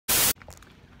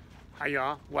Hi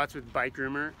y'all, Watts with Bike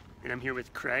Groomer, and I'm here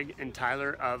with Craig and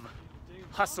Tyler of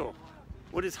Hustle.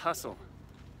 What is Hustle?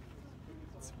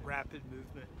 It's rapid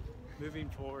movement, moving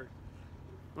forward.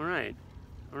 All right.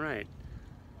 We're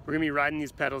gonna be riding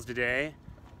these pedals today.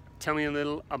 Tell me a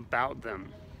little about them.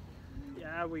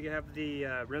 Yeah, we have the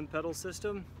rim pedal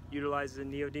system, utilizes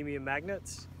neodymium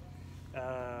magnets.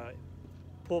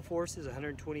 Pull force is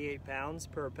 128 pounds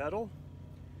per pedal,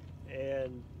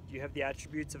 and you have the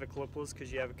attributes of a clipless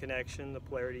because you have a connection. The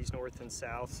polarity is north and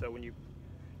south, so when you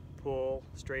pull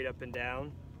straight up and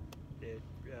down, it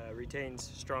retains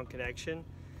strong connection.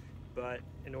 But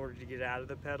in order to get out of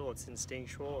the pedal, it's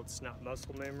instinctual, it's not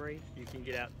muscle memory. You can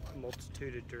get out a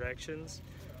multitude of directions.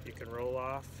 You can roll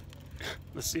off.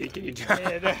 Let's see, can you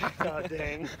try? God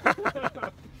dang.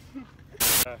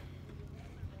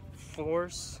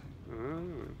 Force.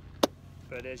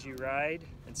 But as you ride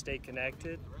and stay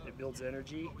connected, it builds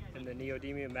energy in the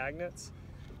neodymium magnets,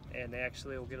 and they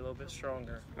actually will get a little bit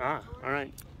stronger. All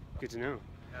right, good to know.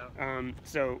 Yeah.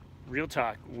 So, real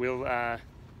talk, will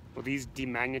these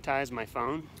demagnetize my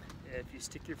phone? If you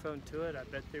stick your phone to it, I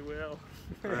bet they will.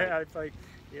 Right. Yeah, it's like,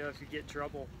 if you get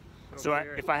trouble. So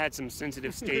if I had some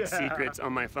sensitive state secrets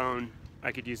on my phone,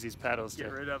 I could use these pedals Get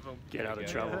to rid of them. get out of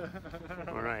trouble.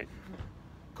 All right.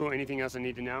 Cool, anything else I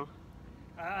need to know?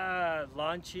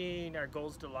 Launching, our goal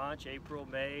is to launch April,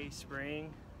 May,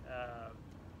 spring.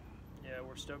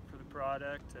 We're stoked for the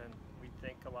product, and we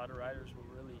think a lot of riders will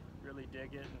really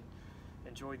dig it and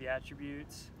enjoy the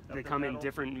attributes. They come in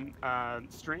different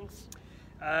strengths?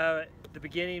 The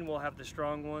beginning we'll have the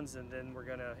strong ones, and then we're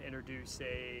gonna introduce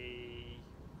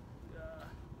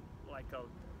like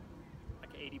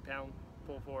 80-pound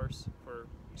pull force for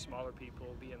smaller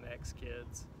people, BMX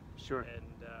kids. Sure. And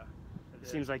it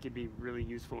seems like it'd be really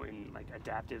useful in like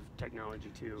adaptive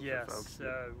technology too. Yes, for folks.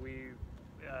 we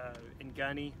in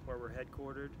Gunny, where we're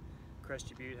headquartered,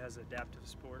 Crested Butte has adaptive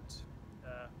sports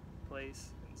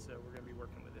place, and so we're going to be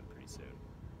working with them pretty soon.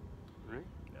 Right.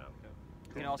 Yeah.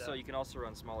 You can also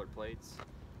run smaller plates,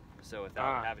 so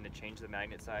without having to change the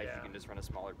magnet size, you can just run a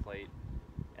smaller plate,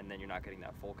 and then you're not getting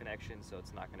that full connection, so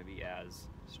it's not going to be as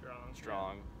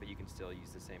strong, but you can still use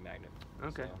the same magnet.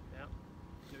 Okay. So, yeah.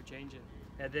 No changing.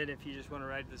 And then if you just want to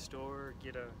ride to the store,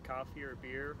 get a coffee or a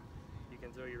beer, you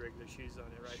can throw your regular shoes on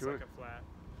it, right? Sure. It's like a flat.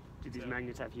 Do these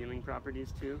magnets have healing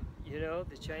properties too?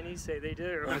 The Chinese say they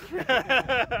do.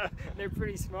 They're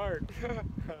pretty smart.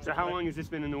 So how long has this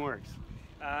been in the works?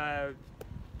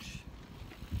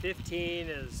 15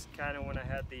 is kind of when I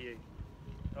had the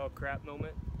oh crap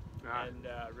moment, and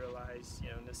realized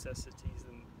necessities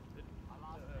and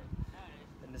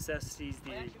necessities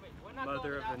the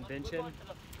mother of invention.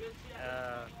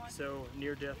 So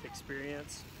near-death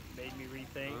experience made me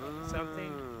rethink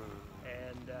something,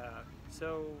 and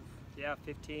so yeah,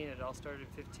 15. It all started at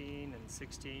 15, and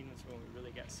 16 is when we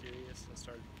really got serious and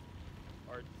started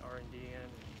R&D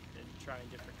and trying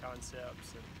different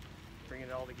concepts and bringing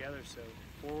it all together. So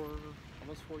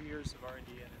almost 4 years of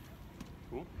R&D in it.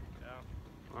 Cool.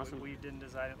 Yeah. Awesome. We didn't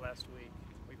design it last week.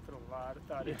 We put a lot of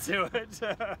thought into it.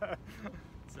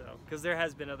 So, because there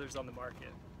has been others on the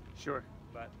market. Sure.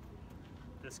 But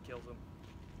this kills them.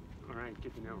 All right,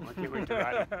 good to know. I can't wait to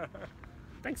ride it.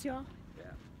 Thanks, y'all.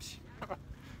 Yeah.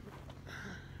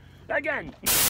 Again.